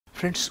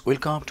Friends,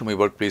 welcome to my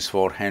workplace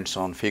for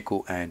hands-on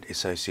Phaco and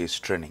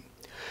SICS training.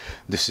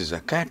 This is a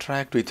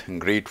cataract with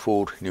grade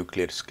 4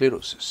 nuclear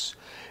sclerosis.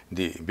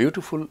 The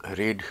beautiful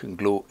red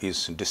glow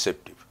is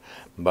deceptive,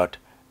 but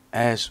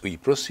as we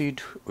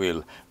proceed,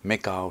 we'll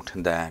make out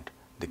that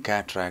the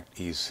cataract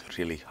is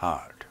really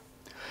hard.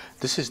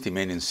 This is the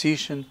main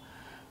incision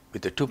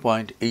with a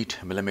 2.8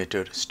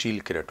 mm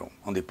steel keratome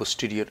on the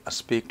posterior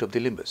aspect of the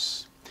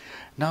limbus.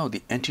 Now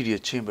the anterior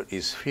chamber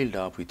is filled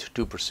up with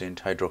 2%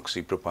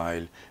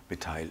 hydroxypropyl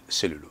methyl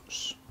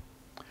cellulose.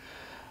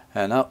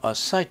 And now a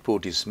side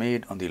port is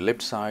made on the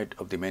left side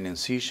of the main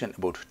incision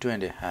about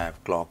 2.5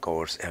 clock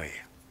hours away.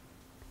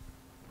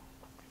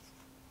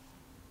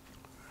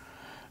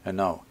 And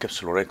now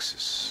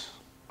capsulorhexis.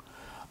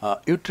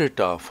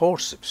 Utrata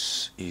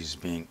forceps is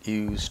being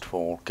used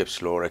for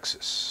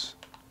capsulorhexis.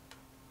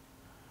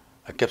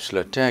 A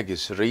capsular tag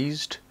is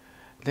raised.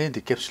 Then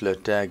the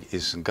capsular tag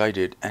is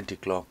guided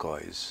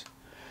anti-clockwise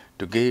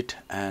to get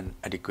an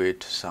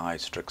adequate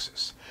size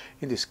rhexis.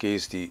 In this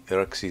case, the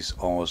rhexis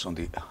was on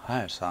the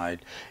higher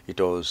side.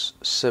 It was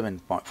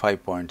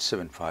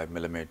 5.75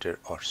 mm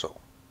or so.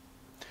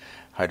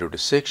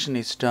 Hydrodissection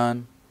is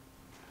done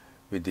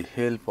with the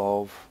help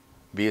of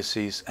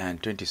BSCs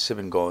and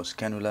 27 gauge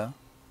cannula.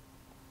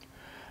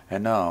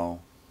 And now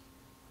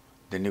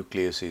the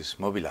nucleus is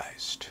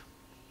mobilized.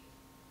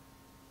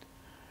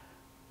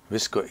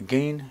 Visco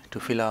again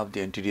to fill up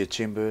the anterior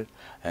chamber,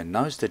 and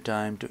now is the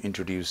time to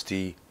introduce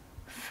the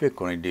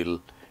phaco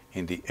needle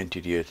in the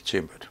anterior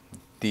chamber.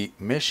 The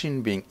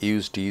machine being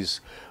used is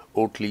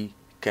Ocular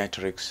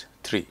Cataract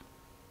 3,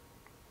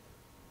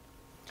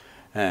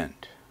 and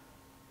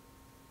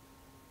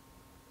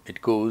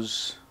it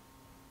goes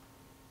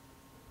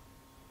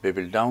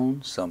bevel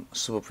down. Some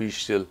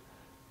superficial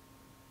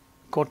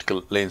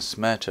cortical lens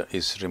matter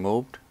is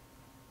removed,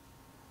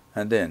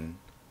 and then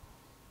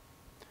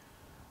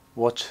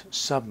watch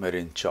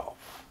submarine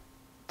choff.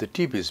 The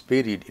tip is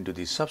buried into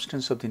the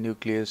substance of the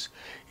nucleus.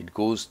 It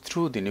goes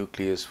through the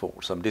nucleus for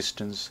some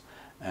distance,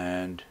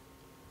 and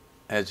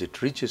as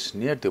it reaches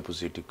near the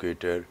opposite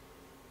equator,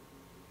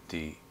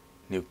 the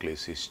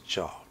nucleus is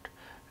chopped.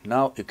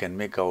 Now you can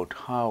make out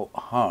how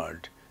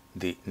hard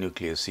the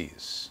nucleus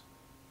is.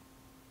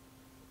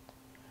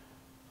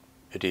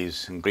 It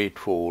is grade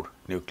 4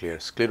 nuclear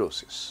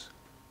sclerosis.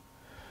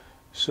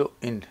 So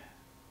in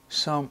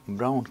some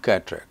brown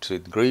cataracts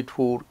with grade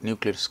 4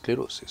 nuclear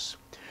sclerosis,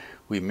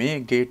 we may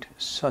get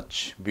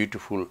such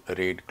beautiful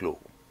red glow,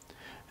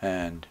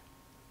 and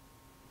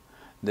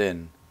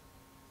then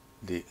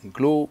the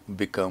glow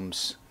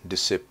becomes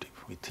deceptive.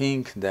 We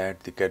think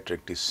that the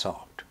cataract is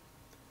soft.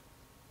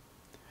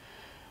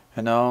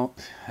 And now,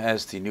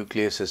 as the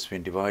nucleus has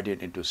been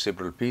divided into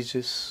several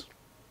pieces,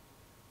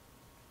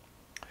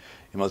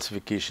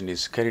 emulsification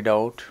is carried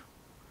out.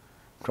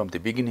 From the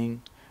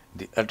beginning,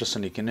 the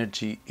ultrasonic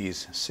energy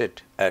is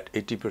set at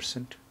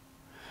 80%,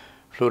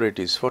 flow rate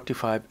is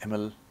 45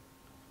 ml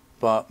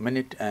per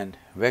minute, and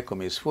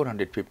vacuum is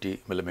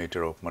 450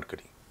 mm of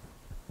mercury.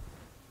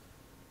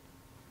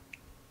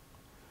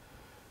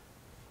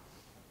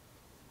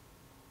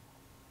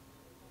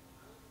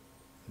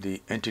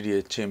 The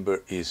anterior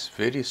chamber is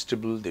very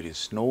stable, there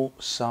is no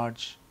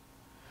surge.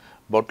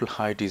 Bottle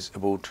height is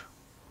about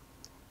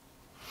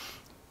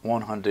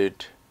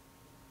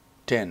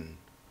 110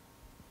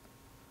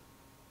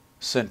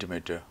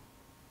 centimeter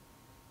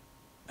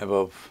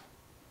above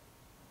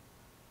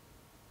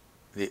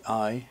the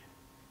eye,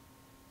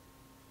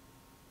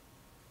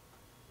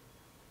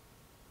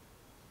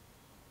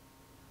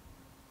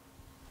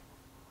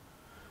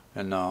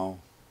 and now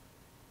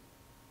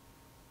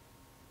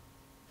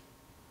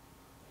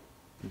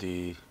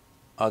the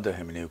other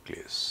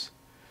heminucleus.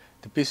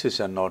 The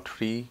pieces are not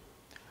free.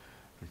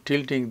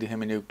 Tilting the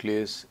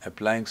heminucleus,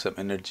 applying some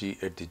energy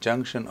at the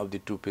junction of the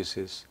two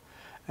pieces,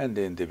 and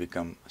then they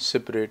become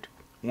separate.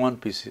 One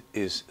piece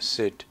is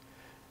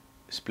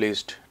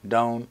placed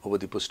down over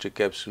the posterior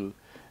capsule,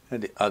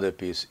 and the other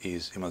piece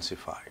is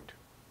emulsified.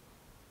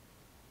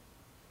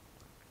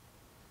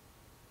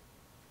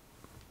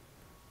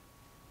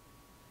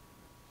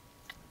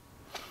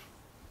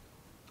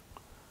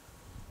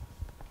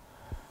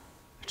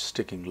 It's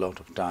taking a lot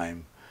of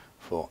time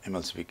for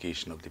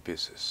emulsification of the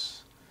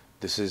pieces.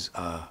 This is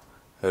a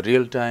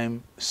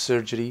real-time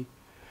surgery,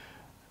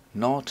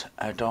 not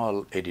at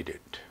all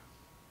edited.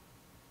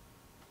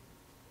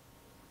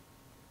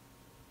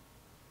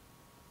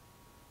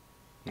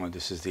 Now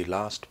this is the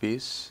last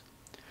piece.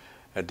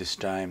 At this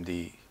time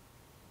the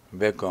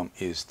vacuum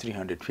is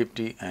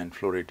 350 and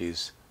flow rate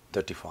is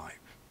 35.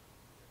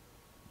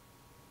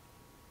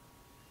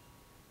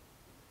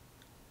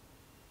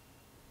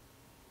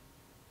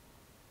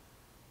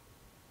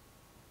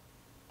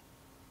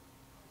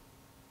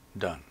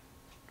 Done.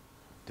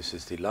 This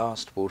is the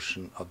last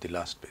portion of the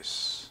last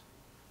piece.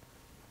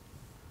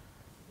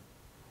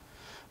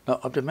 Now,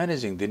 after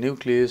managing the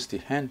nucleus, the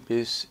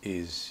handpiece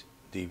is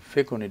the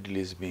phaco needle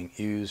is being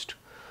used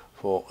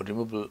for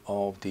removal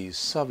of the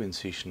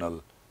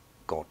subincisional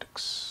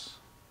cortex.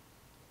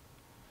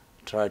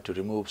 tried to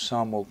remove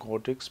some more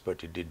cortex,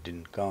 but it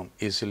didn't come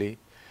easily,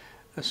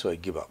 so I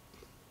give up.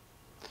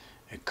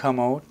 I come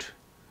out,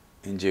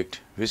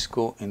 inject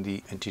Phaco in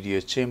the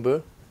anterior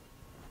chamber,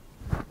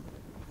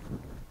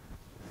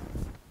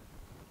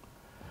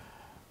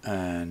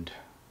 and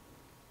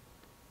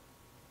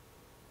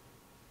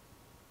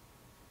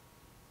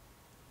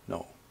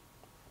no,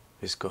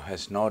 Phaco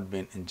has not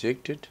been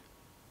injected.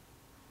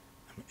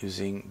 I'm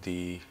using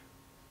the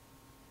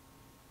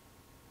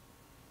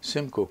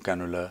Simcoe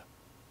cannula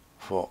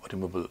for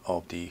removal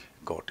of the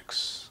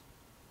cortex.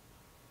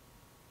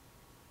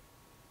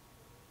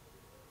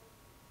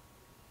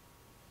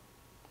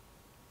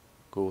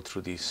 Go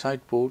through the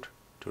side port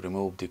to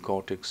remove the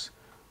cortex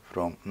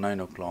from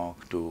 9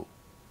 o'clock to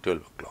 12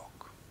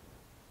 o'clock.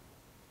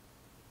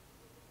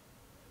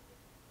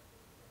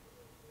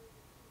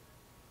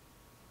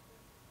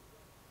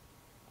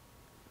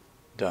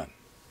 Done.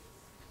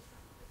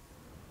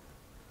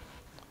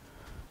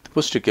 The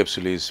posterior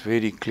capsule is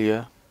very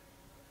clear.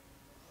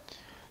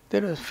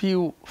 There are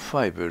few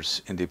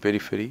fibers in the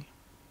periphery.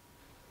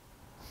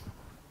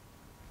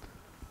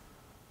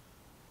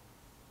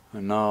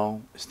 And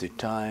now is the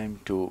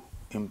time to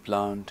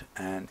implant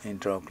an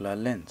intraocular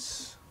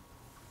lens.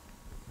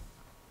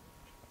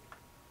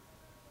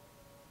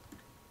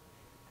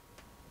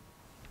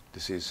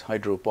 This is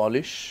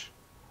hydropolish.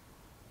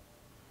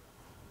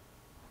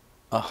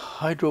 A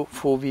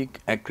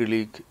hydrophobic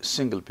acrylic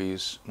single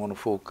piece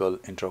monofocal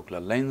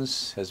intraocular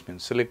lens has been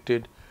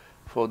selected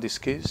for this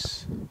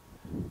case.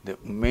 The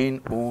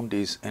main wound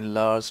is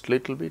enlarged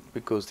little bit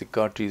because the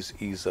cartridge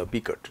is a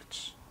B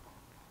cartridge,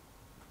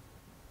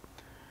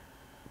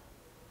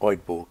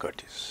 wide bore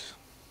cartridge,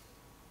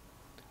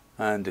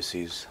 and this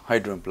is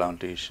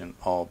hydroimplantation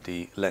of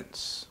the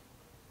lens,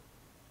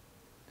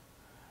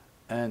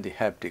 and the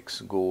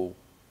haptics go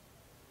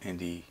in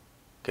the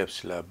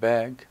capsular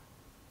bag.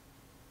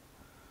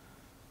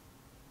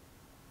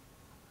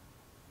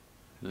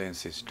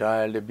 Lens is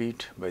dialed a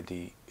bit by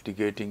the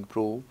irrigating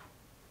probe.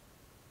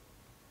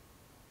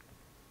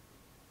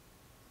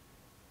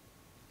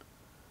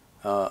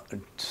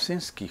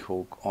 Since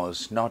keyhook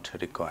was not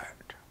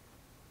required.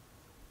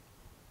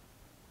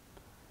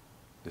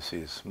 This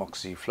is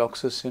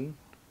moxifloxacin.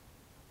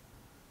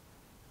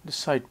 The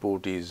side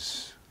port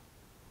is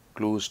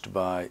closed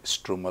by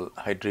stromal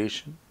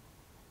hydration.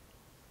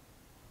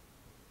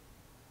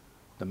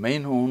 The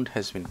main wound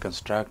has been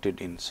constructed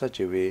in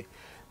such a way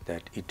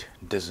that it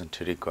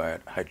doesn't require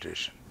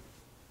hydration.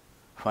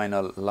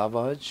 Final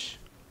lavage.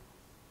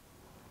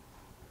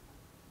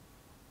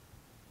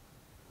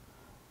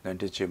 The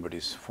antechamber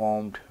is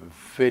formed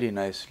very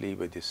nicely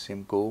by the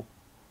Simcoe.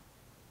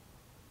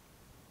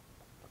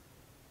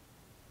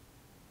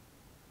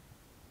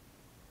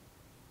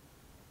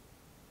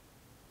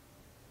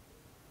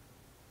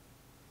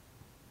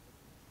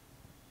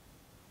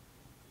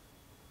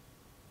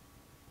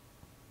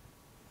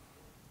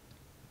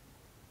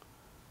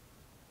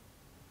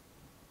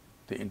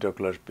 The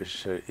intraocular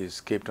pressure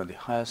is kept on the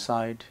higher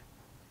side.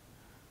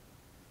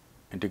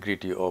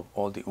 Integrity of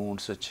all the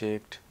wounds are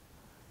checked,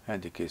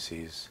 and the case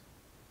is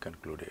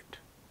concluded.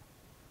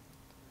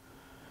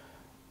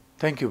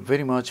 Thank you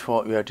very much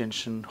for your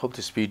attention. Hope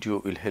this video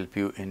will help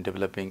you in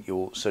developing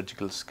your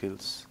surgical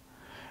skills.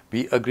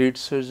 Be a great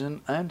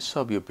surgeon and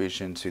serve your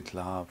patients with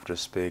love,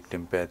 respect,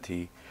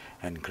 empathy,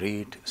 and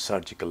great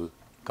surgical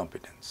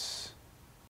competence.